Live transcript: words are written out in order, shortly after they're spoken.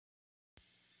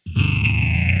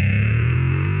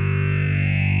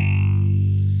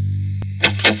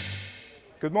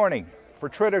Good morning. For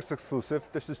Traders Exclusive,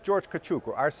 this is George Tkaczuk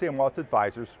with RCM Wealth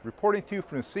Advisors, reporting to you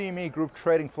from the CME Group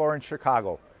trading floor in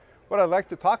Chicago. What I'd like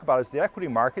to talk about is the equity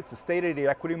markets, the state of the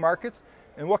equity markets,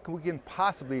 and what we can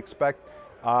possibly expect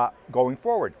going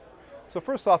forward. So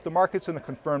first off, the market's in a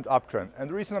confirmed uptrend. And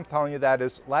the reason I'm telling you that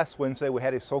is last Wednesday we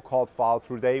had a so-called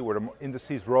follow-through day where the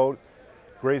indices rose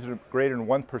greater than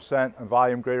 1% and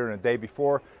volume greater than the day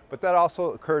before, but that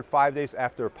also occurred 5 days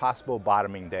after a possible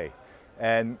bottoming day.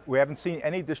 And we haven't seen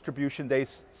any distribution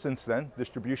days since then.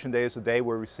 Distribution day is a day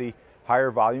where we see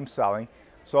higher volume selling.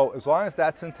 So as long as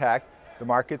that's intact, the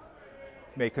market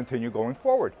may continue going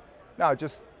forward. Now,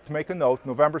 just to make a note,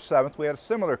 November 7th, we had a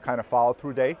similar kind of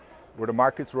follow-through day where the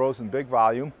markets rose in big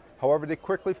volume. However, they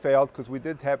quickly failed because we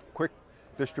did have quick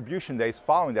distribution days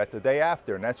following that the day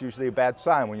after, and that's usually a bad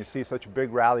sign. When you see such a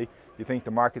big rally, you think the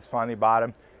market's finally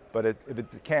bottomed, but if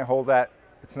it can't hold that,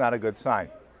 it's not a good sign.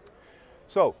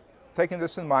 So, taking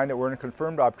this in mind that we're in a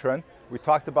confirmed uptrend, we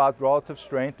talked about relative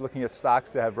strength, looking at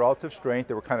stocks that have relative strength,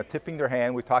 that were kind of tipping their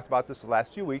hand. We talked about this the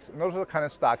last few weeks, and those are the kind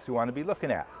of stocks you want to be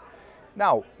looking at.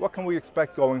 Now, what can we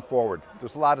expect going forward?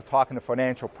 There's a lot of talk in the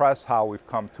financial press, how we've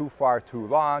come too far, too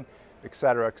long, et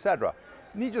cetera, et cetera.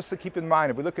 Needless to keep in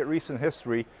mind, if we look at recent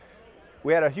history,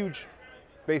 we had a huge,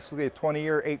 basically a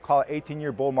 20-year, call it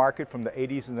 18-year bull market from the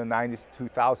 80s and the 90s to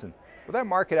 2000. Well, that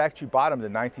market actually bottomed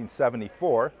in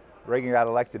 1974. Reagan got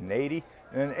elected in 80,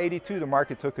 and in 82 the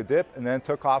market took a dip and then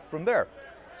took off from there.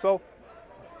 So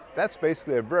that's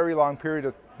basically a very long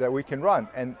period that we can run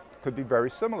and could be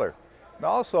very similar. Now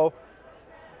also,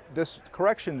 this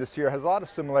correction this year has a lot of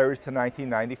similarities to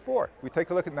 1994. If we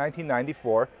take a look at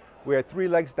 1994, we had 3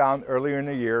 legs down earlier in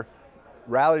the year,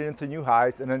 rallied into new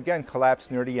highs, and then again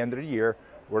collapsed near the end of the year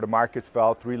where the market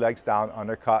fell 3 legs down,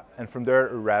 undercut, and from there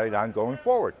it rallied on going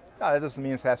forward. Now that doesn't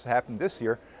mean it has to happen this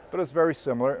year, but it's very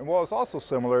similar. And what was also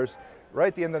similar is right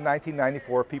at the end of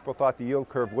 1994, people thought the yield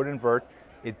curve would invert.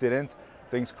 It didn't.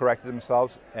 Things corrected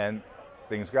themselves and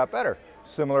things got better.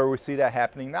 Similar, we see that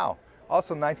happening now.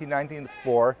 Also in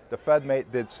 1994, the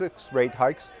Fed did 6 rate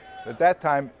hikes. At that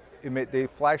time, they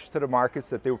flashed to the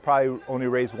markets that they would probably only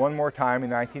raise one more time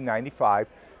in 1995.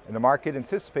 And the market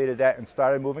anticipated that and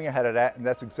started moving ahead of that. And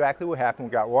that's exactly what happened.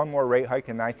 We got one more rate hike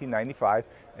in 1995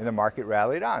 and the market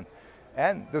rallied on.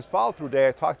 And this follow-through day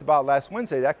I talked about last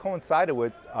Wednesday, that coincided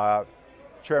with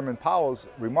Chairman Powell's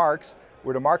remarks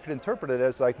where the market interpreted it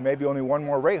as like maybe only one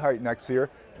more rate hike next year,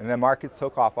 and then markets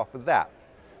took off of that.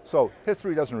 So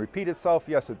history doesn't repeat itself.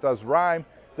 Yes, it does rhyme.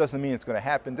 Doesn't mean it's going to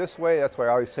happen this way. That's why I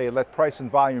always say let price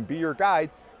and volume be your guide.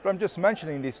 But I'm just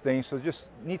mentioning these things, so just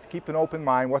need to keep an open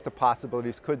mind what the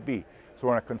possibilities could be. So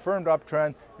we're on a confirmed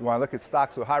uptrend. You want to look at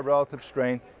stocks with high relative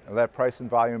strength and let price and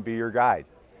volume be your guide.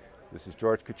 This is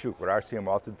George Tkaczuk with RCM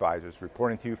Wealth Advisors,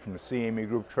 reporting to you from the CME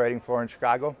Group trading floor in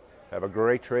Chicago. Have a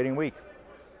great trading week.